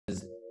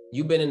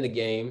you've been in the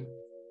game,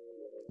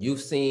 you've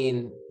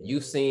seen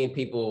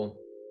people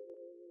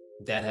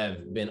that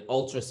have been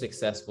ultra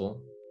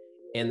successful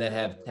and that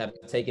have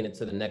taken it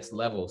to the next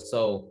level.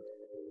 So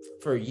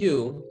for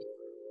you,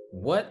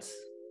 what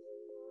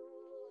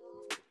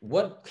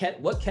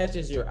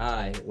catches your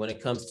eye when it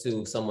comes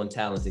to someone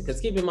talented?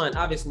 Because keep in mind,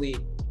 obviously,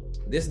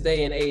 this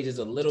day and age is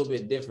a little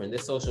bit different.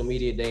 This social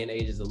media day and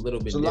age is a little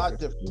bit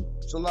different.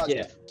 It's a lot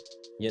different.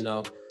 You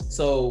know,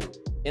 so,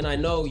 and I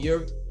know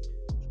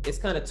it's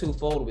kind of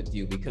twofold with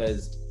you,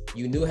 because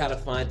you knew how to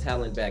find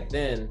talent back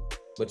then,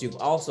 but you've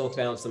also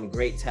found some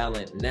great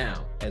talent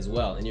now as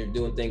well. And you're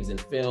doing things in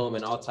film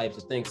and all types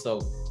of things.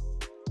 So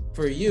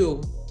for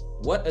you,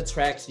 what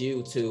attracts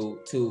you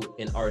to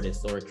an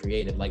artist or a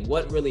creative? Like,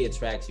 what really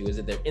attracts you? Is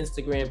it their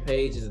Instagram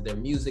page? Is it their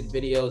music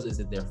videos? Is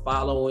it their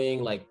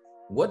following? Like,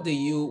 what do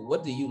you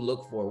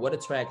look for? What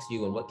attracts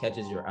you and what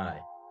catches your eye?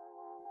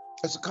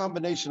 It's a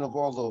combination of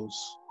all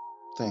those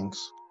things.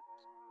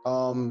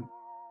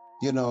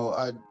 You know,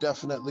 I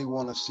definitely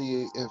want to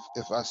see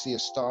if I see a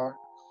star,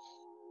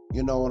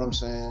 you know what I'm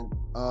saying?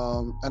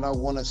 And I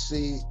want to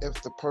see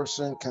if the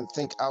person can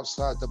think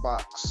outside the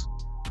box.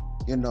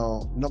 You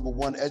know, number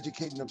one,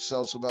 educating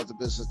themselves about the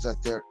business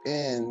that they're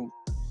in,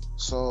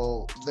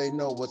 so they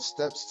know what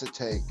steps to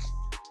take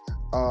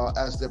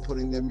as they're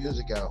putting their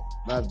music out.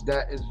 Now,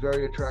 that is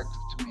very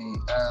attractive to me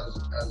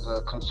as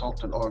a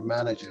consultant or a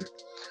manager.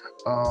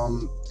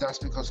 That's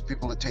because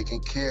people are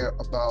taking care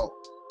about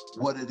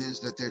what it is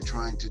that they're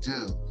trying to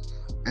do.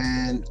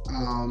 And,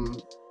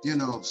 you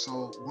know,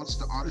 so once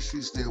the artistry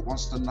is there,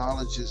 once the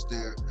knowledge is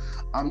there,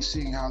 I'm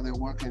seeing how they're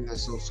working their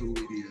social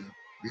media.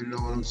 You know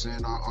what I'm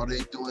saying? Are they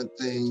doing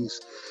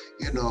things,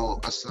 you know,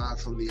 aside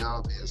from the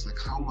obvious? Like,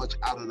 how much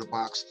out of the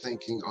box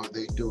thinking are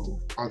they doing?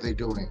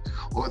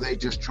 Or are they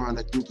just trying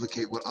to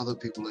duplicate what other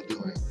people are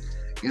doing?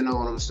 You know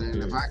what I'm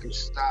saying? If I can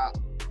stop,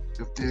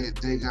 if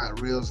they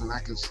got reels and I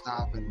can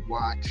stop and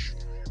watch,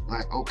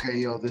 like, okay,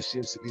 yo, this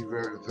seems to be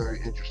very, very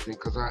interesting.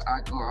 Because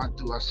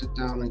I sit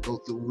down and go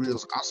through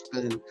reels. I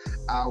spend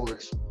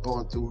hours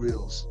going through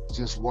reels,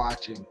 just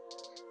watching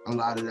a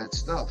lot of that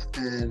stuff.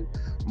 And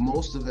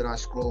most of it I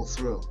scroll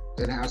through.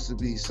 It has to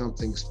be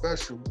something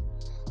special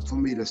for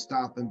me to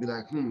stop and be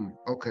like,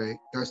 okay,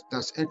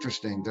 that's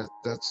interesting.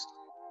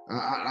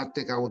 I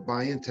think I would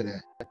buy into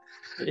that.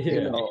 Yeah.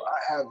 You know,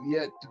 I have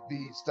yet to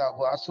be stopped.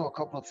 Well, I saw a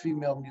couple of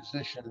female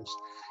musicians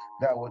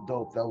that were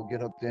dope, that would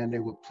get up there and they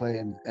would play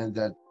and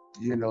that,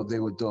 you know, they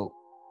were dope.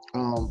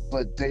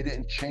 But they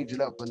didn't change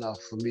it up enough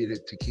for me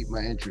to keep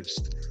my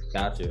interest.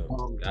 Got you.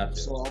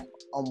 So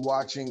I'm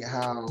watching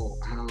how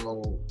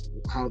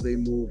they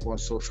move on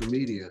social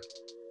media.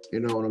 You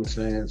know what I'm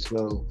saying?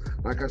 So,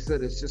 like I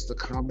said, it's just a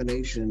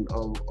combination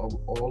of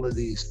all of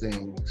these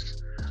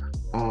things.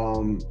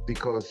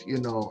 Because, you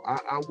know,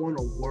 I want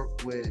to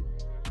work with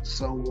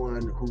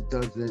someone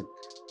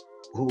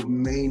who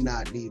may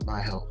not need my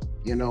help.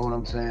 You know what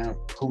I'm saying?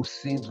 Who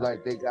seems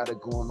like they got it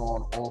going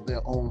on all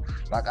their own.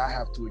 Like, I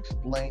have to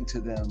explain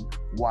to them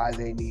why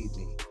they need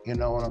me. You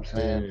know what I'm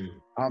saying?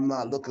 I'm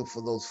not looking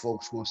for those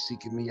folks who are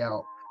seeking me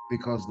out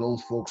because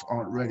those folks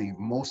aren't ready.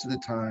 Most of the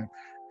time,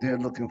 they're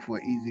looking for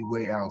an easy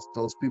way out.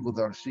 Those people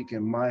that are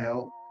seeking my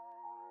help,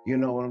 you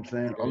know what I'm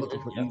saying, are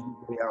looking for easy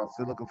way out.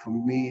 They're looking for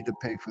me to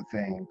pay for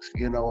things.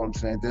 You know what I'm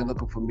saying? They're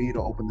looking for me to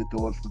open the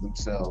doors for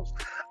themselves.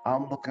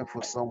 I'm looking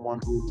for someone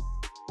who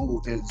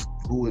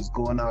is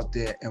going out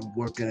there and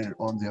working it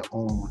on their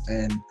own.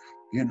 And,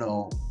 you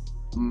know,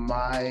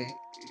 my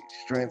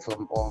strength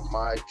or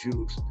my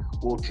juice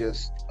will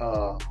just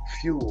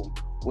fuel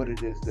what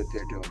it is that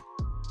they're doing.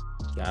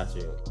 Got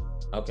you.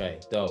 Okay,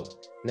 dope.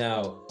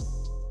 Now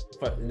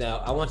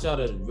I want y'all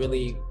to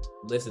really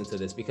listen to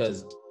this,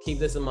 because keep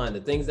this in mind,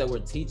 the things that we're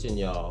teaching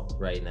y'all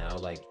right now,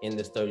 like in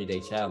this 30-day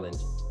challenge,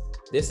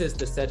 this is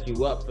to set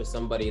you up for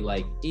somebody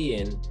like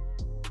Ian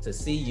to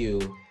see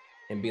you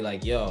and be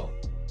like, yo,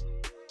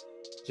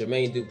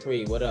 Jermaine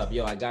Dupree, what up?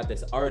 Yo, I got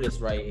this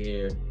artist right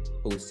here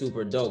who's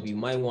super dope. You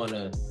might want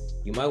to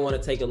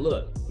take a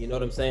look. You know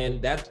what I'm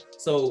saying?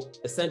 So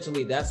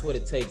essentially that's what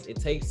it takes. It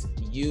takes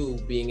you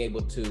being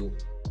able to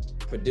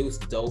produce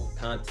dope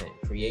content,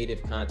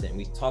 creative content.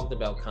 We talked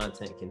about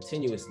content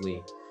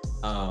continuously,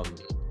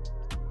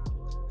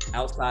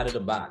 outside of the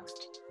box,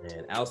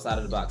 man, outside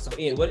of the box. So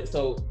Ian,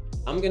 so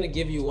I'm gonna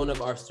give you one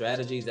of our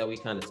strategies that we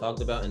kind of talked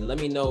about, and let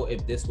me know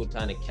if this would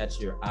kind of catch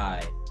your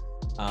eye,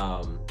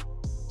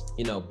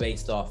 you know,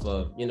 based off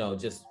of, you know,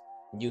 just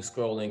you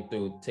scrolling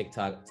through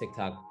TikTok,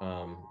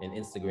 and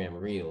Instagram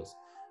Reels.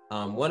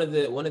 One of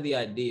the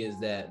ideas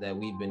that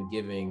we've been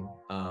giving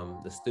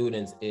the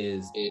students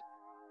is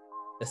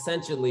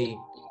essentially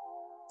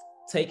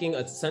taking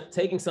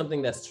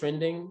something that's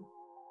trending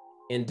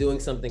and doing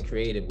something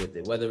creative with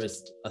it, whether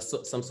it's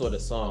some sort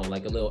of song,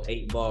 like a little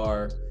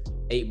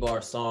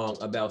 8-bar song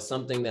about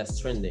something that's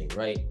trending,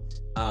 right?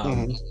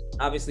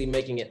 Obviously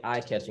making it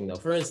eye-catching though.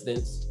 For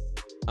instance,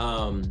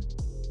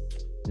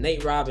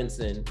 Nate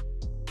Robinson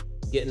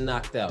getting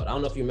knocked out. I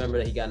don't know if you remember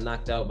that he got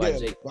knocked out by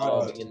Jake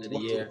Paul at the end of the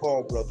year.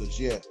 Paul brothers,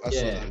 I saw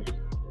that.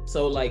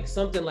 So like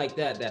something like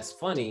that, that's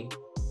funny,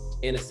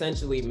 and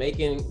essentially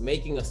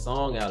making a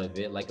song out of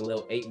it, like a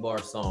little 8-bar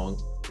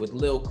song with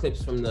little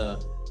clips from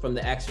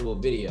the actual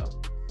video.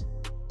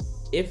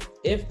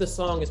 If the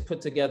song is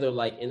put together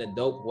like in a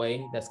dope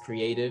way that's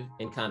creative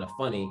and kind of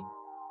funny,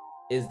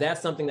 is that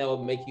something that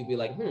would make you be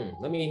like,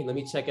 let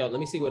me check out, let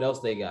me see what else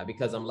they got,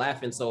 because I'm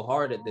laughing so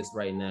hard at this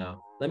right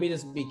now. Let me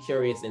just be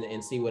curious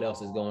and see what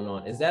else is going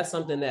on. Is that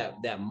something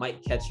that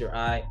might catch your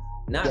eye?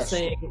 Not Yes.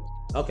 saying,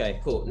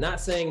 okay, cool.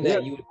 Not saying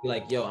that you would be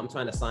like, yo, I'm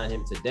trying to sign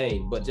him today,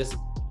 but just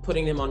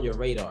putting him on your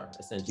radar,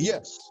 essentially.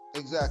 Yes,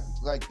 exactly.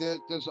 Like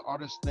there's an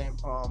artist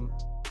named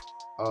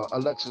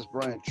Alexis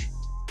Branch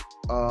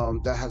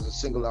that has a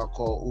single out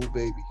called "Ooh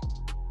Baby."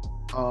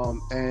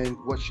 And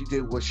what she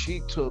did was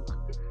she took,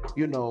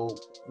 you know,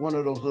 one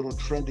of those little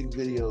trending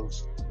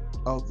videos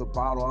of the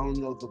bottle. I don't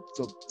know,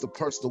 the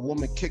person, the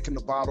woman kicking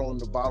the bottle and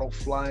the bottle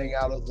flying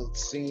out of the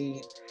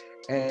scene.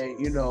 And,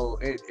 you know,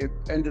 it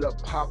ended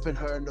up popping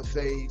her in the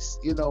face,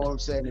 you know what I'm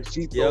saying? And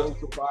she throws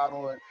the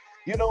bottle and,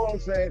 you know what I'm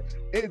saying?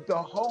 The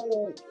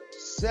whole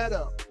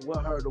setup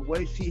with her, the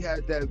way she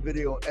had that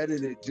video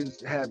edited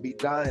just had me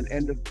dying.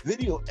 And the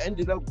video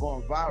ended up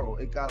going viral.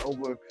 It got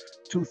over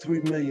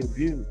 2-3 million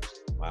views.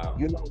 Wow.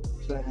 You know what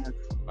I'm saying?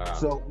 Wow.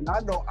 So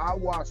I know I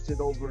watched it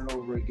over and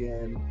over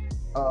again.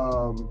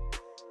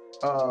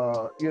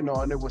 You know,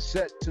 and it was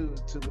set to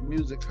the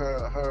music,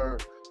 her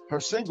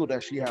single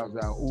that she has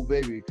out, "Ooh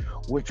Baby,"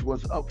 which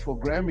was up for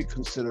Grammy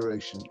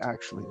consideration,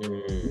 actually.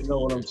 You know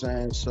what I'm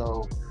saying?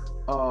 So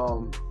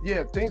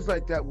yeah, things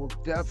like that will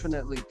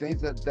definitely,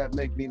 things that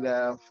make me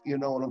laugh, you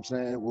know what I'm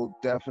saying, will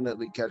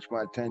definitely catch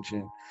my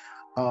attention.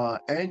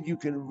 And you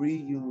can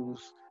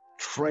reuse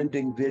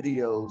trending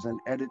videos and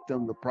edit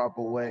them the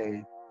proper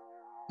way,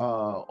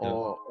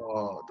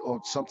 or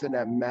something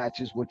that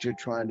matches what you're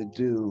trying to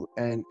do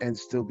and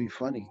still be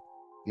funny,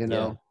 you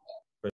know?